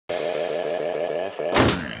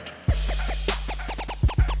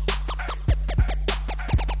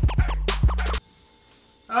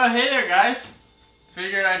Oh, hey there, guys.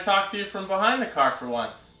 Figured I'd talk to you from behind the car for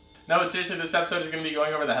once. No, but seriously, this episode is going to be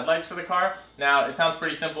going over the headlights for the car. Now, it sounds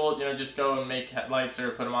pretty simple, just go and make headlights or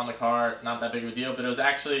put them on the car. Not that big of a deal, but it was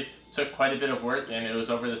actually took quite a bit of work, and it was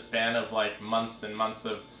over the span of like months and months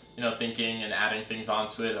of, thinking and adding things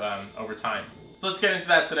onto it over time. So let's get into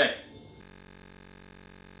that today.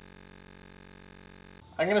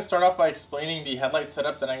 I'm going to start off by explaining the headlight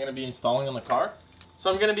setup that I'm going to be installing on the car. So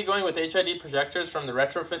I'm going to be going with HID projectors from the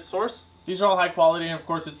Retrofit source. These are all high quality, and of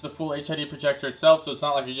course it's the full HID projector itself, so it's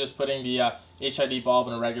not like you're just putting the HID bulb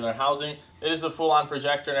in a regular housing. It is the full-on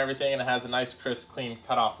projector and everything, and it has a nice, crisp, clean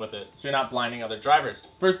cutoff with it, so you're not blinding other drivers.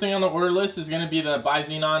 First thing on the order list is going to be the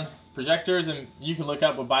bi-xenon projectors, and you can look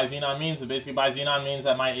up what bi-xenon means, but basically bi-xenon means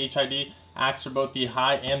that my HID acts for both the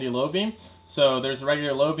high and the low beam. So there's a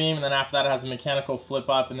regular low beam, and then after that it has a mechanical flip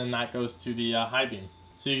up, and then that goes to the high beam.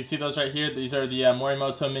 So you can see those right here. These are the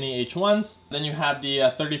Morimoto Mini H1s. Then you have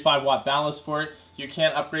the 35 watt ballast for it. You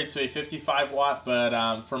can upgrade to a 55 watt,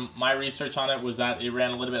 but from my research on it was that it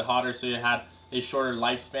ran a little bit hotter, so you had a shorter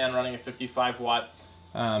lifespan running a 55 watt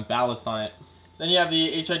ballast on it. Then you have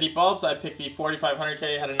the HID bulbs. I picked the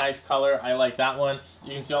 4500K, had a nice color. I like that one.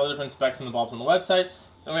 You can see all the different specs on the bulbs on the website.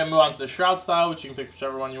 Then we're going to move on to the shroud style, which you can pick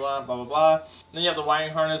whichever one you want, blah, blah, blah. Then you have the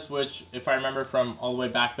wiring harness, which, if I remember from all the way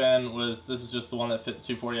back then, this is just the one that fit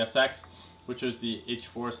 240SX, which was the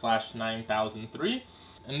H4/9003.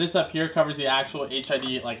 And this up here covers the actual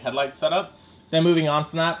HID headlight setup. Then moving on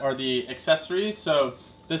from that are the accessories. So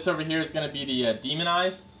this over here is going to be the Demon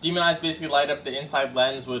Eyes. Demon Eyes basically light up the inside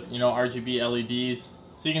lens with, RGB LEDs.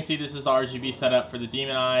 So you can see this is the RGB setup for the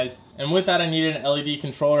Demon Eyes. And with that I needed an LED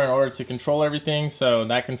controller in order to control everything. So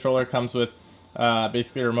that controller comes with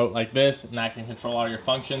basically a remote like this, and that can control all your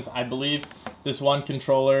functions. I believe this one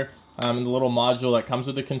controller and the little module that comes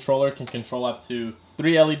with the controller can control up to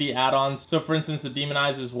 3 LED add-ons. So for instance, the Demon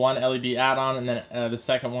Eyes is one LED add-on, and then the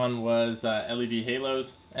second one was LED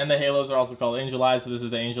halos. And the halos are also called Angel Eyes, so this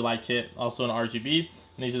is the Angel Eye kit, also an RGB.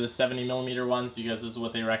 And these are the 70mm ones because this is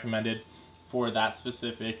what they recommended for that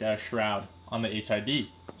specific shroud on the HID.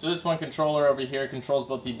 So this one controller over here controls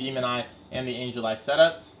both the Demon Eye and the Angel Eye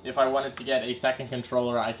setup. If I wanted to get a second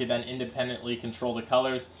controller, I could then independently control the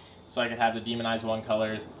colors. So I could have the Demon Eyes one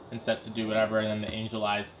colors and set to do whatever, and then the Angel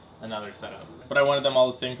Eyes another setup. But I wanted them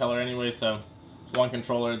all the same color anyway, so one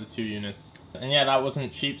controller, the 2 units. And yeah, that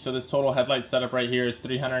wasn't cheap, so this total headlight setup right here is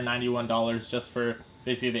 $391 just for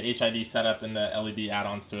basically the HID setup and the LED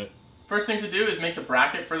add-ons to it. First thing to do is make the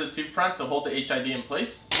bracket for the tube front to hold the HID in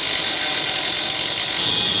place.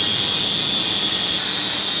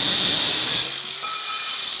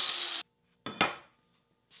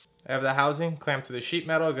 I have the housing clamped to the sheet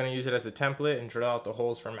metal. I'm going to use it as a template and drill out the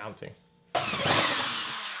holes for mounting.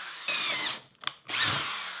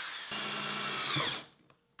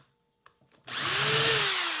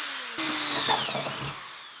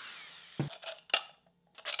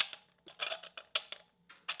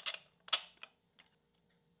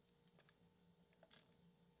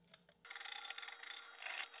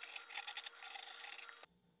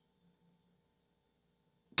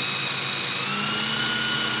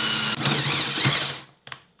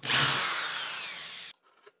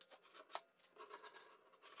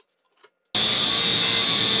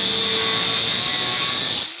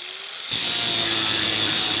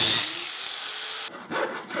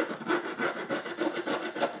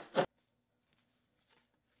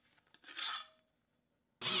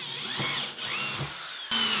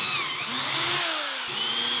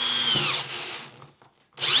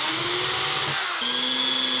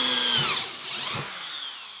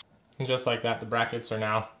 And just like that, the brackets are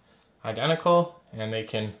now identical, and they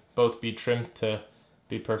can both be trimmed to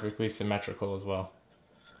be perfectly symmetrical as well.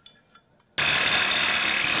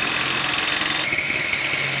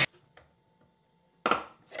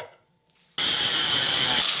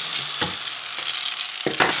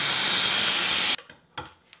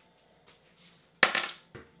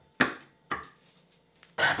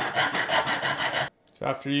 So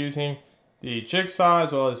after using the jigsaw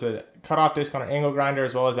as well as a cutoff disc on an angle grinder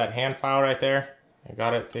as well as that hand file right there, I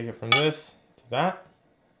got it, take it from this to that.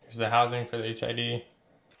 Here's the housing for the HID.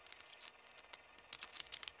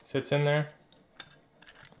 Sits in there.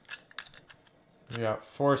 We got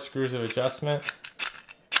 4 screws of adjustment.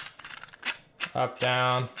 Up,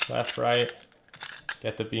 down, left, right.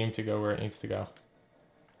 Get the beam to go where it needs to go.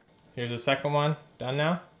 Here's the second one, done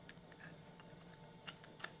now.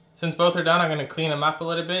 Since both are done, I'm going to clean them up a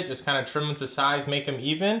little bit, just kind of trim them to size, make them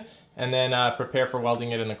even, and then prepare for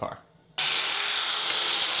welding it in the car.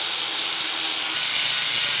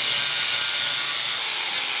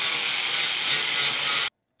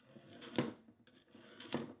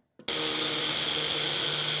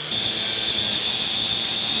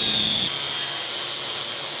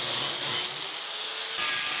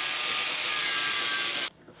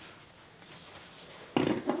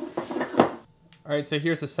 Alright, so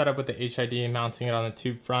here's the setup with the HID and mounting it on the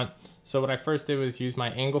tube front. So what I first did was use my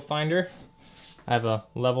angle finder. I have a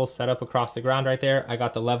level set up across the ground right there. I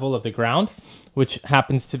got the level of the ground, which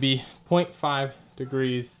happens to be 0.5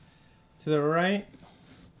 degrees to the right.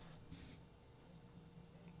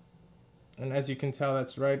 And as you can tell,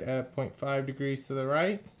 that's right at 0.5 degrees to the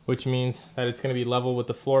right, which means that it's going to be level with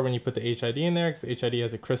the floor when you put the HID in there, because the HID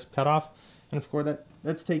has a crisp cutoff. And of course,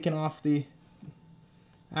 that's taken off the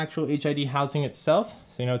actual HID housing itself,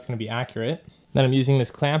 so you know it's going to be accurate. Then I'm using this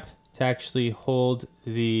clamp to actually hold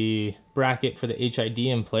the bracket for the HID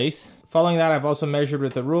in place. Following that, I've also measured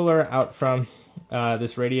with the ruler out from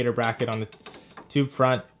this radiator bracket on the tube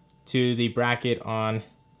front to the bracket on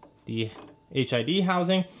the HID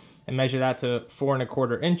housing, and measure that to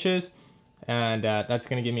 4¼ inches, and that's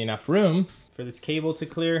going to give me enough room for this cable to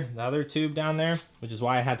clear the other tube down there, which is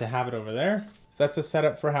why I had to have it over there. So that's a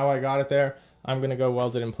setup for how I got it there. I'm going to go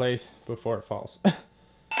weld it in place before it falls. So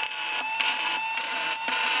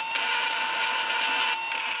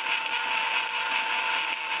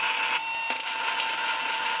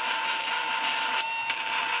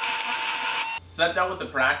that dealt with the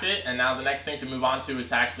bracket, and now the next thing to move on to is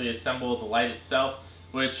to actually assemble the light itself,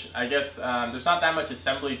 which I guess there's not that much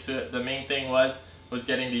assembly to it. The main thing was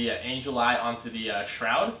getting the angel eye onto the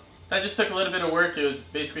shroud. That just took a little bit of work. It was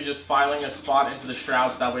basically just filing a spot into the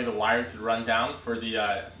shroud so that way the wire could run down for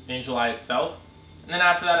the angel eye itself. And then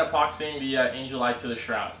after that, epoxying the angel eye to the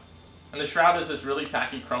shroud. And the shroud is this really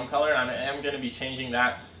tacky chrome color, and I am going to be changing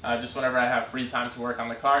that just whenever I have free time to work on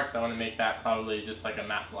the car, because I want to make that probably just like a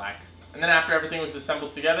matte black. And then after everything was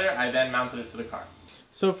assembled together, I then mounted it to the car.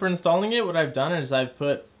 So for installing it, what I've done is I've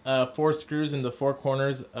put 4 screws in the 4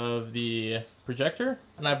 corners of the projector,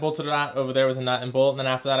 and I bolted it out over there with a nut and bolt. And then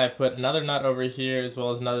after that, I put another nut over here as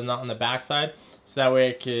well as another nut on the back side, so that way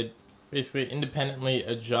I could basically independently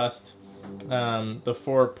adjust the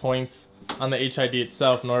 4 points on the HID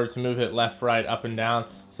itself in order to move it left, right, up, and down,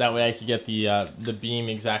 so that way I could get the beam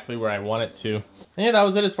exactly where I want it to. And yeah, that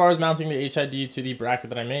was it as far as mounting the HID to the bracket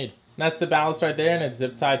that I made. And that's the ballast right there, and it's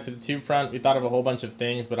zip tied to the tube front. We thought of a whole bunch of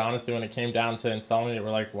things, but honestly, when it came down to installing it,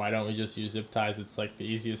 we're like, why don't we just use zip ties? It's like the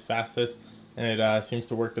easiest, fastest, and it seems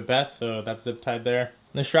to work the best, so that's zip tied there.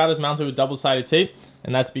 And the shroud is mounted with double-sided tape,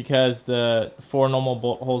 and that's because the 4 normal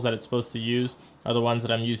bolt holes that it's supposed to use are the ones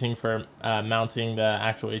that I'm using for mounting the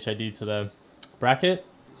actual HID to the bracket.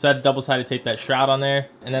 So I had double-sided tape that shroud on there,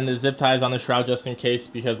 and then the zip ties on the shroud just in case,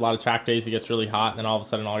 because a lot of track days it gets really hot, and then all of a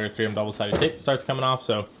sudden all your 3M double-sided tape starts coming off,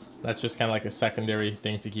 so that's just kind of like a secondary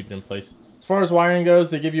thing to keep it in place. As far as wiring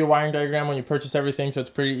goes, they give you a wiring diagram when you purchase everything, so it's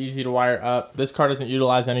pretty easy to wire up. This car doesn't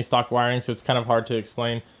utilize any stock wiring, so it's kind of hard to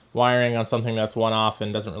explain wiring on something that's one-off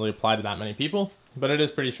and doesn't really apply to that many people, but it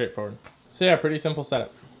is pretty straightforward. So yeah, pretty simple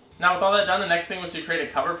setup. Now with all that done, the next thing was to create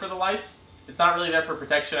a cover for the lights. It's not really there for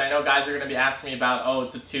protection. I know guys are going to be asking me about, oh,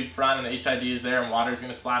 it's a tube front and the HID is there and water is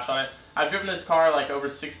going to splash on it. I've driven this car like over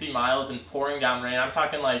 60 miles in pouring down rain. I'm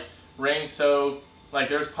talking like rain so... like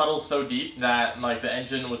there's puddles so deep that like the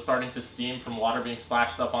engine was starting to steam from water being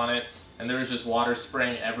splashed up on it, and there was just water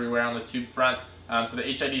spraying everywhere on the tube front. So the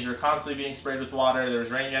HIDs were constantly being sprayed with water. There was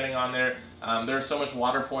rain getting on there. There was so much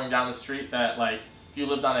water pouring down the street that like if you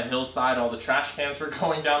lived on a hillside, all the trash cans were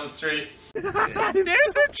going down the street.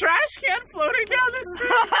 There's a trash can floating down the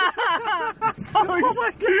street. Oh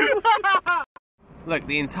my God. Look,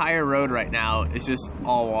 the entire road right now is just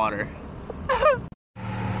all water.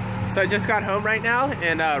 So I just got home right now,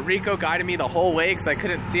 and Rico guided me the whole way because I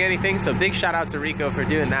couldn't see anything, so big shout out to Rico for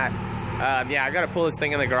doing that. Yeah, I gotta pull this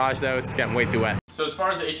thing in the garage though, it's getting way too wet. So as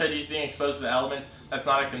far as the HIDs being exposed to the elements, that's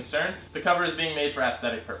not a concern. The cover is being made for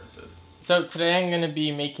aesthetic purposes. So today I'm going to be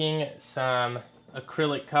making some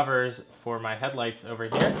acrylic covers for my headlights over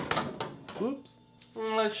here. Oops.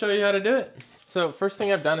 Let's show you how to do it. So first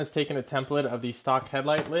thing I've done is taken a template of the stock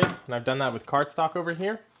headlight lid, and I've done that with cardstock over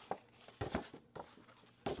here.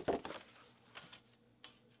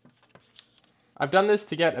 I've done this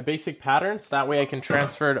to get a basic pattern, so that way I can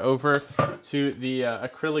transfer it over to the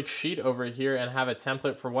acrylic sheet over here and have a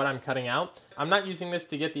template for what I'm cutting out. I'm not using this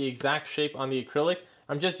to get the exact shape on the acrylic.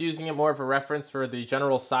 I'm just using it more of a reference for the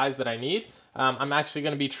general size that I need. I'm actually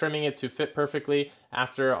going to be trimming it to fit perfectly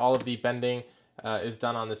after all of the bending is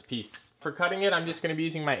done on this piece. For cutting it, I'm just going to be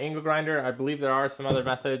using my angle grinder. I believe there are some other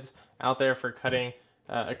methods out there for cutting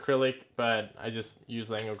acrylic, but I just use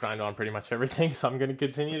the angle grinder on pretty much everything, so I'm going to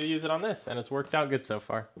continue to use it on this, and it's worked out good so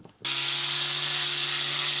far.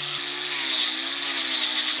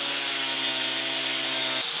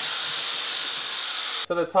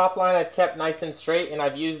 So the top line I've kept nice and straight, and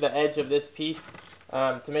I've used the edge of this piece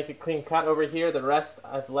to make a clean cut over here. The rest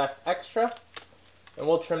I've left extra. And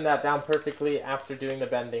we'll trim that down perfectly after doing the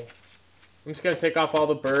bending. I'm just going to take off all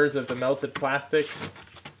the burrs of the melted plastic.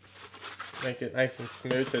 Make it nice and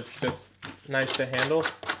smooth so it's just nice to handle.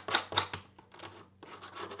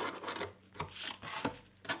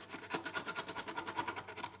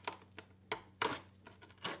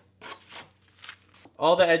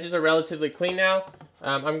 All the edges are relatively clean now.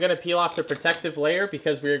 I'm going to peel off the protective layer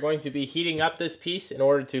because we are going to be heating up this piece in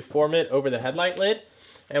order to form it over the headlight lid.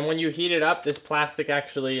 And when you heat it up, this plastic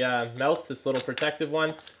actually melts, this little protective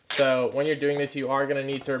one. So when you're doing this, you are going to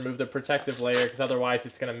need to remove the protective layer because otherwise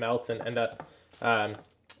it's going to melt and end up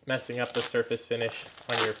messing up the surface finish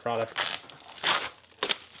on your product.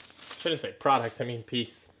 Shouldn't say product, I mean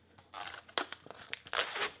piece.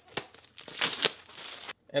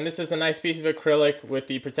 And this is a nice piece of acrylic with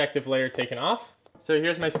the protective layer taken off. So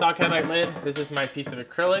here's my stock headlight lid. This is my piece of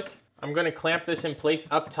acrylic. I'm going to clamp this in place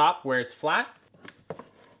up top where it's flat.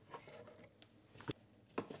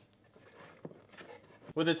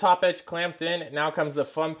 With the top edge clamped in, now comes the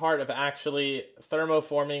fun part of actually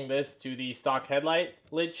thermoforming this to the stock headlight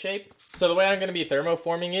lid shape. So the way I'm going to be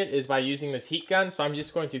thermoforming it is by using this heat gun. So I'm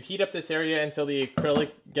just going to heat up this area until the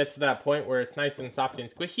acrylic gets to that point where it's nice and soft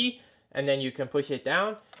and squishy. And then you can push it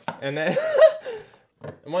down. And then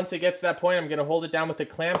and once it gets to that point, I'm going to hold it down with the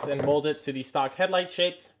clamps and mold it to the stock headlight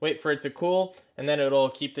shape. Wait for it to cool, and then it'll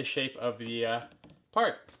keep the shape of the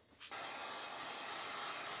part.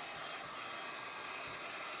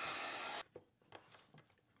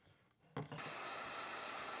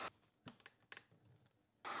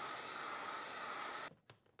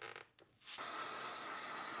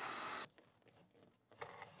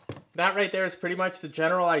 That right there is pretty much the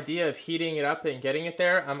general idea of heating it up and getting it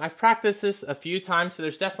there. I've practiced this a few times, so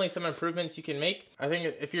there's definitely some improvements you can make. I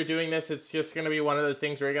think if you're doing this, it's just going to be one of those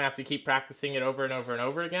things where you're going to have to keep practicing it over and over and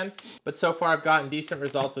over again. But so far I've gotten decent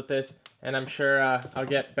results with this, and I'm sure I'll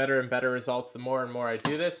get better and better results the more and more I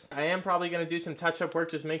do this. I am probably going to do some touch-up work,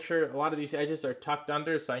 just make sure a lot of these edges are tucked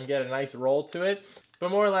under so I can get a nice roll to it. But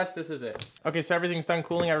more or less, this is it. Okay, so everything's done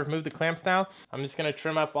cooling. I removed the clamps now. I'm just going to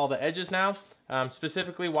trim up all the edges now.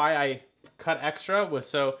 Specifically why I cut extra was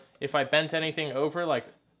so if I bent anything over, like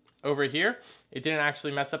over here, it didn't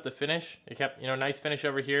actually mess up the finish. It kept, nice finish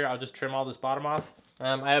over here. I'll just trim all this bottom off.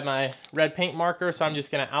 I have my red paint marker, so I'm just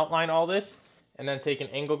going to outline all this and then take an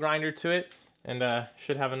angle grinder to it, and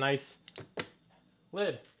should have a nice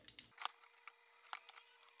lid.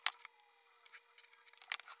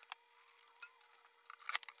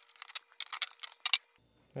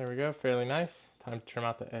 There we go, fairly nice. Time to trim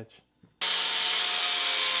out the edge.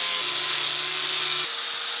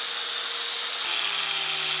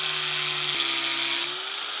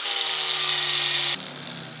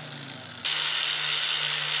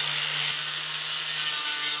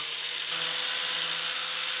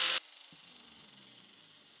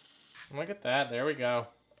 Look at that, there we go.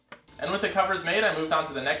 And with the covers made, I moved on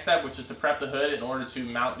to the next step, which is to prep the hood in order to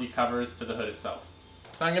mount the covers to the hood itself.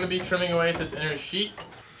 So I'm going to be trimming away at this inner sheet.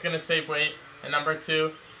 It's going to save weight. And number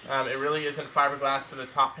two, it really isn't fiberglass to the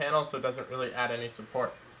top panel, so it doesn't really add any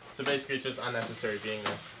support. So basically it's just unnecessary being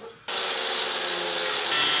there.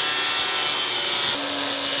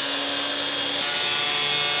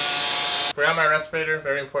 Forgot my respirator,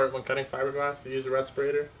 very important when cutting fiberglass to use a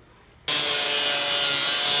respirator.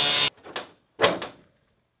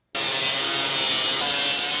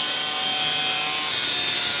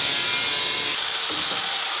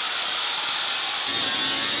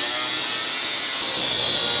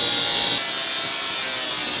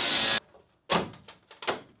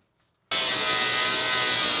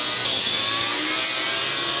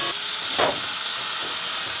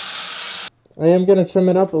 I am going to trim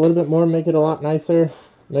it up a little bit more, make it a lot nicer,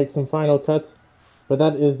 make some final cuts, but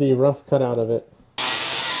that is the rough cutout of it.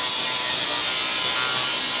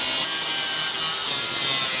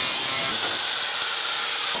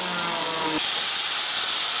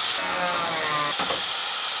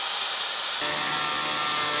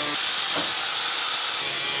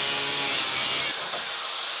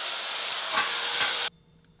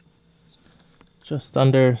 Just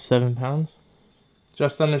under 7 pounds.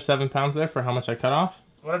 Just under 7 pounds there for how much I cut off.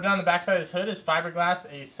 What I've done on the backside of this hood is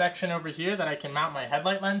fiberglass a section over here that I can mount my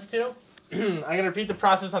headlight lens to. I'm going to repeat the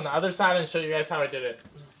process on the other side and show you guys how I did it.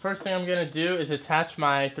 First thing I'm going to do is attach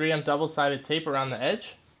my 3M double-sided tape around the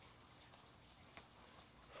edge.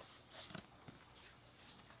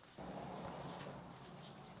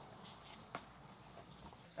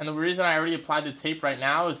 And the reason I already applied the tape right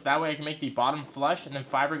now is that way I can make the bottom flush and then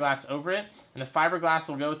fiberglass over it. And the fiberglass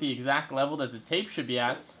will go at the exact level that the tape should be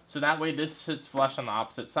at, so that way this sits flush on the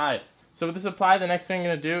opposite side. So with this applied, the next thing I'm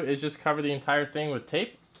going to do is just cover the entire thing with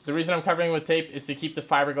tape. The reason I'm covering with tape is to keep the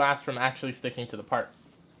fiberglass from actually sticking to the part.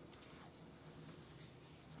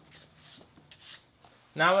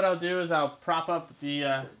 Now what I'll do is I'll prop up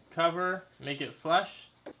the cover, make it flush.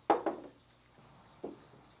 And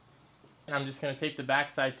I'm just going to tape the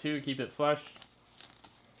back side too, keep it flush.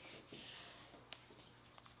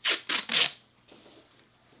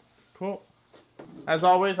 Cool. As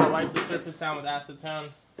always, I'll wipe the surface down with acetone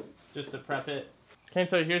just to prep it. Okay,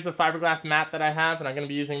 so here's the fiberglass mat that I have, and I'm going to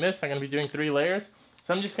be using this. I'm going to be doing 3 layers.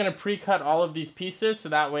 So I'm just going to pre-cut all of these pieces so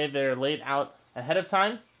that way they're laid out ahead of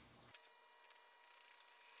time.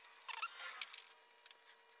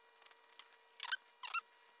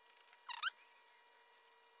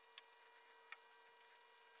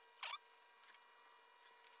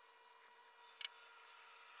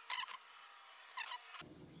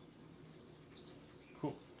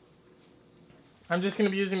 Cool. I'm just going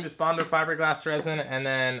to be using this Bondo fiberglass resin, and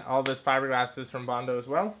then all this fiberglass is from Bondo as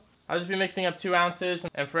well. I'll just be mixing up 2 ounces,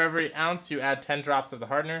 and for every ounce you add 10 drops of the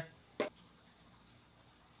hardener.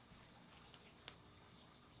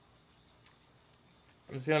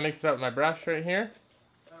 I'm just going to mix it up with my brush right here.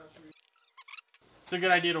 It's a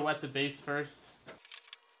good idea to wet the base first.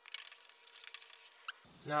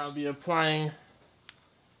 Now I'll be applying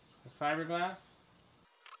the fiberglass.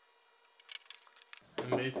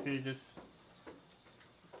 And basically just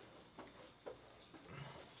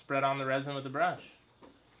spread on the resin with the brush.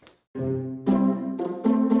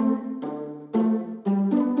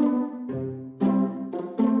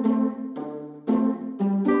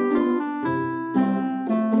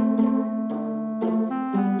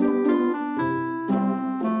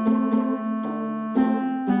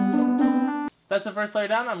 That's the first layer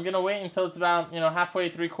done. I'm going to wait until it's about, halfway,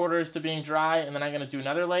 3/4 to being dry, and then I'm going to do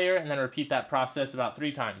another layer and then repeat that process about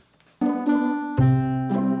 3 times.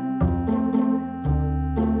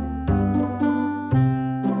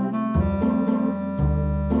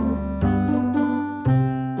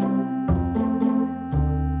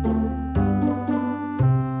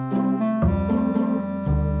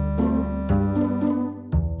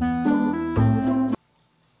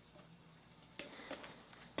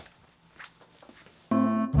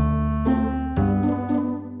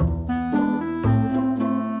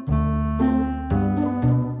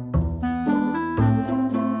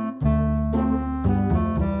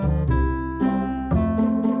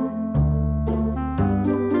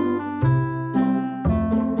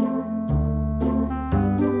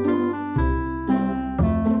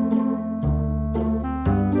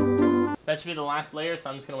 That should be the last layer, so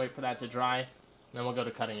I'm just going to wait for that to dry, and then we'll go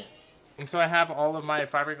to cutting it. And so I have all of my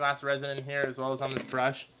fiberglass resin in here, as well as on this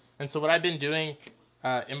brush. And so what I've been doing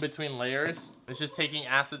in between layers is just taking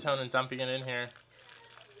acetone and dumping it in here.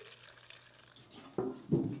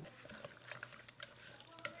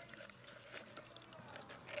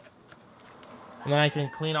 And then I can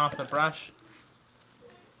clean off the brush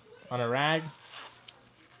on a rag.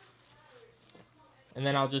 And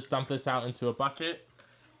then I'll just dump this out into a bucket.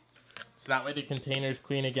 So that way the container's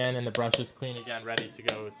clean again and the brush is clean again, ready to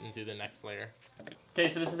go and do the next layer.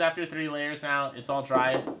 Okay, so this is after 3 layers now. It's all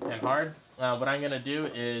dry and hard. What I'm going to do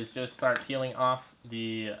is just start peeling off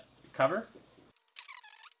the cover.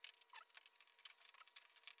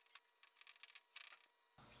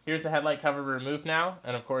 Here's the headlight cover removed now,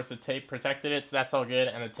 and of course the tape protected it, so that's all good,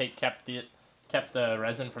 and the tape kept the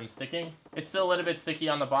resin from sticking. It's still a little bit sticky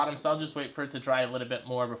on the bottom, so I'll just wait for it to dry a little bit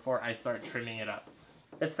more before I start trimming it up.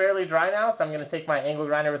 It's fairly dry now, so I'm going to take my angle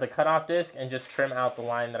grinder with a cutoff disc and just trim out the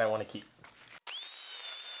line that I want to keep.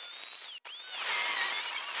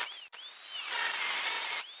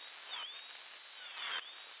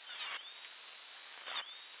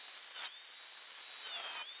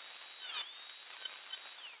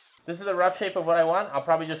 This is the rough shape of what I want. I'll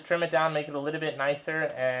probably just trim it down, make it a little bit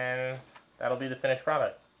nicer, and that'll be the finished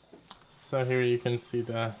product. So here you can see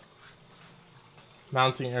the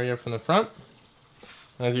mounting area from the front.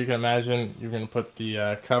 As you can imagine, you're going to put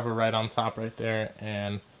the cover right on top right there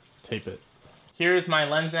and tape it. Here's my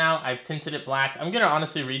lens now. I've tinted it black. I'm going to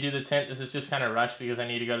honestly redo the tint. This is just kind of rushed because I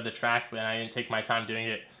need to go to the track, but I didn't take my time doing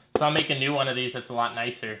it. So I'll make a new one of these that's a lot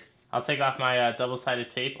nicer. I'll take off my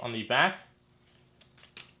double-sided tape on the back.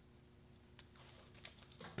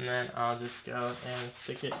 And then I'll just go and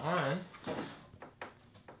stick it on.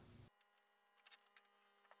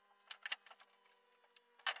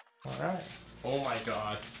 Alright. Oh my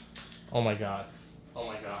god. Oh my god. Oh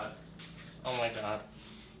my god. Oh my god.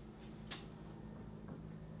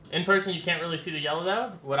 In person you can't really see the yellow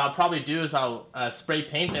though. What I'll probably do is I'll spray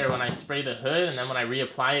paint there when I spray the hood, and then when I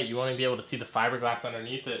reapply it you won't even be able to see the fiberglass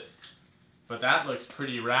underneath it. But that looks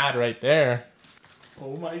pretty rad right there.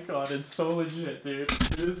 Oh my god, it's so legit, dude.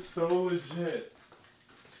 It is so legit.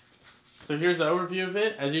 So here's the overview of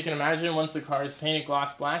it. As you can imagine, once the car is painted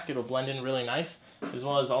gloss black, it'll blend in really nice, as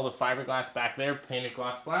well as all the fiberglass back there painted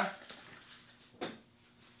gloss black.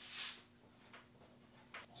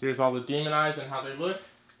 Here's all the demon eyes and how they look.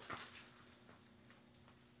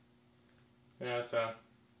 Yeah, so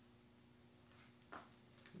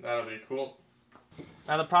that'll be cool.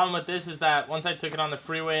 Now the problem with this is that once I took it on the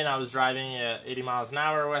freeway and I was driving at 80 miles an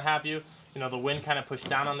hour or what have you, the wind kind of pushed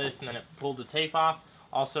down on this and then it pulled the tape off.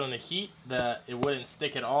 Also in the heat, it wouldn't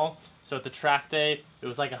stick at all. So at the track day, it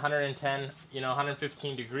was like 110,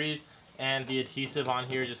 115 degrees, and the adhesive on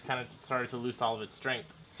here just kind of started to lose all of its strength.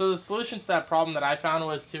 So the solution to that problem that I found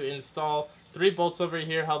was to install 3 bolts over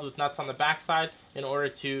here held with nuts on the back side in order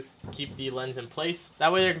to keep the lens in place.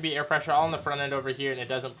 That way there can be air pressure all on the front end over here and it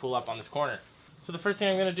doesn't pull up on this corner. So the first thing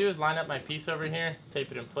I'm going to do is line up my piece over here,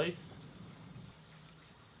 tape it in place.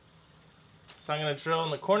 So I'm going to drill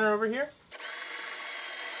in the corner over here.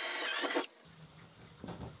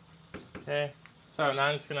 Okay, so now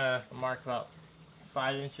I'm just going to mark about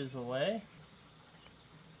 5 inches away.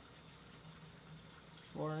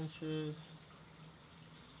 4 inches.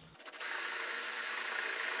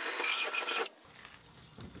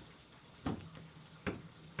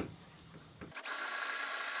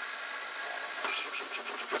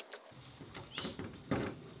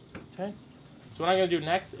 Okay, so what I'm going to do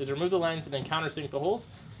next is remove the lens and then countersink the holes,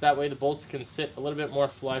 so that way the bolts can sit a little bit more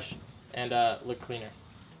flush and look cleaner.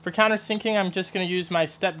 For countersinking, I'm just going to use my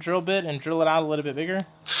step drill bit and drill it out a little bit bigger.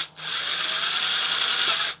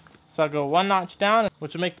 So I'll go 1 notch down,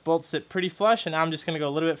 which will make the bolts sit pretty flush, and now I'm just going to go a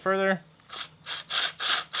little bit further.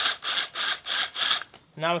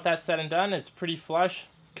 Now with that said and done, it's pretty flush.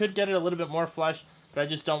 Could get it a little bit more flush, but I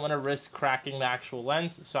just don't want to risk cracking the actual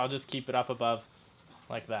lens, so I'll just keep it up above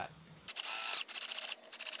like that.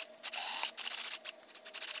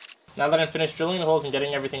 Now that I'm finished drilling the holes and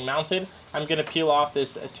getting everything mounted, I'm going to peel off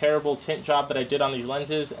this terrible tint job that I did on these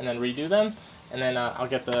lenses and then redo them, and then I'll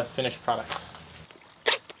get the finished product.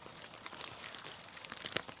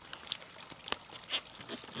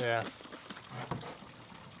 Yeah.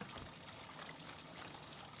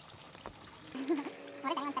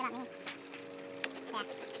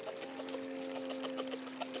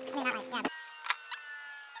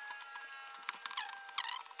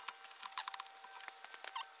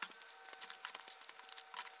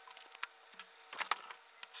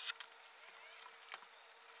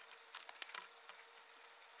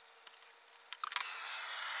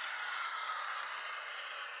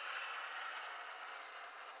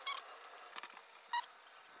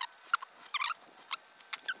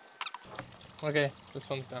 Okay, this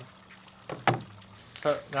one's done.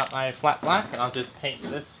 So, got my flat black, and I'll just paint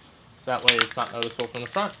this, so that way it's not noticeable from the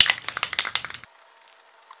front.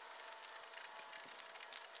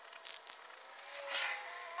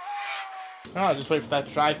 Now I'll just wait for that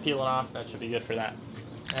to dry, peel it off, that should be good for that.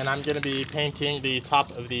 And I'm going to be painting the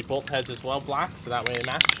top of the bolt heads as well black, so that way they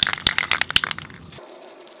match.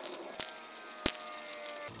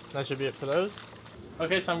 That should be it for those.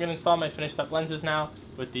 Okay, so I'm going to install my finished up lenses now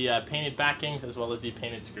with the painted backings as well as the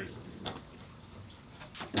painted screws.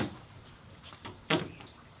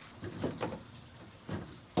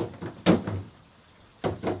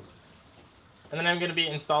 And then I'm going to be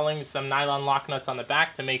installing some nylon lock nuts on the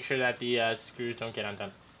back to make sure that the screws don't get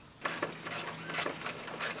undone.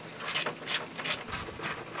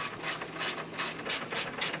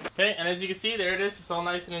 Okay, and as you can see, there it is. It's all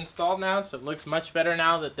nice and installed now, so it looks much better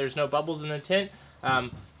now that there's no bubbles in the tint.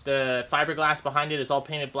 The fiberglass behind it is all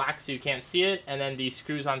painted black so you can't see it, and then the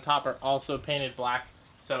screws on top are also painted black,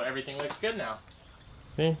 so everything looks good now.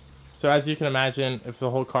 Okay, so as you can imagine, if the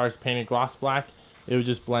whole car is painted gloss black, it would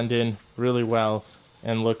just blend in really well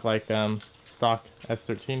and look like stock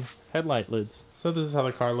S13 headlight lids. So this is how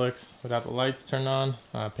the car looks without the lights turned on,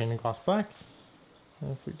 painted gloss black.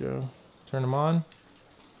 And if we go turn them on,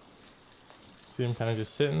 see them kind of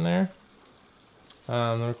just sitting there.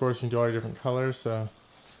 Then of course you can do all your different colors, so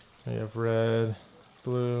you have red,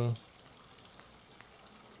 blue,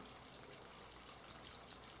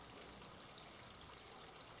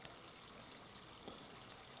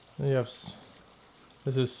 then you have,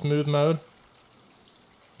 this is smooth mode,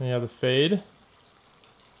 then you have the fade,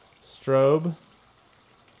 strobe,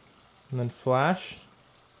 and then flash.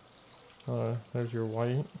 There's your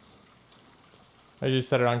white. I just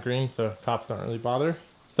set it on green so cops don't really bother.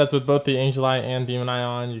 That's with both the Angel Eye and Demon Eye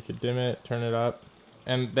on. You could dim it, turn it up.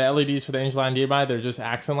 And the LEDs for the Angel Eye and Demon Eye, they're just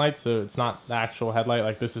accent lights, so it's not the actual headlight.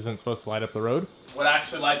 Like, this isn't supposed to light up the road. What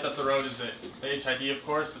actually lights up the road is the HID, of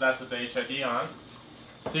course, so that's with the HID on.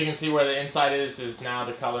 So you can see where the inside is now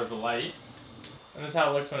the color of the light. And this is how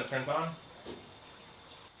it looks when it turns on.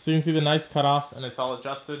 So you can see the nice cutoff and it's all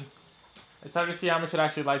adjusted. It's hard to see how much it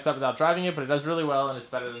actually lights up without driving it, but it does really well and it's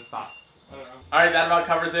better than stock. Alright, that about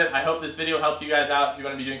covers it. I hope this video helped you guys out if you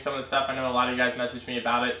want to be doing some of the stuff. I know a lot of you guys messaged me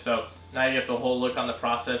about it, so now you get the whole look on the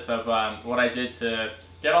process of what I did to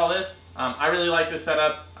get all this. I really like this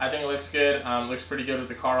setup. I think it looks good. Looks pretty good with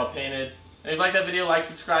the car all painted. And if you like that video, like,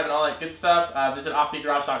 subscribe, and all that good stuff. Visit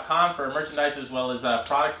offbeatgarage.com for merchandise as well as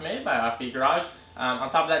products made by Offbeat Garage. On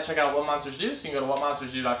top of that, check out What Monsters Do. So you can go to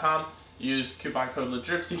whatmonstersdo.com. Use coupon code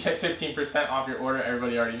LADRIFT to get 15% off your order.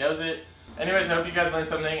 Everybody already knows it. Anyways, I hope you guys learned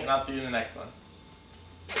something, and I'll see you in the next one.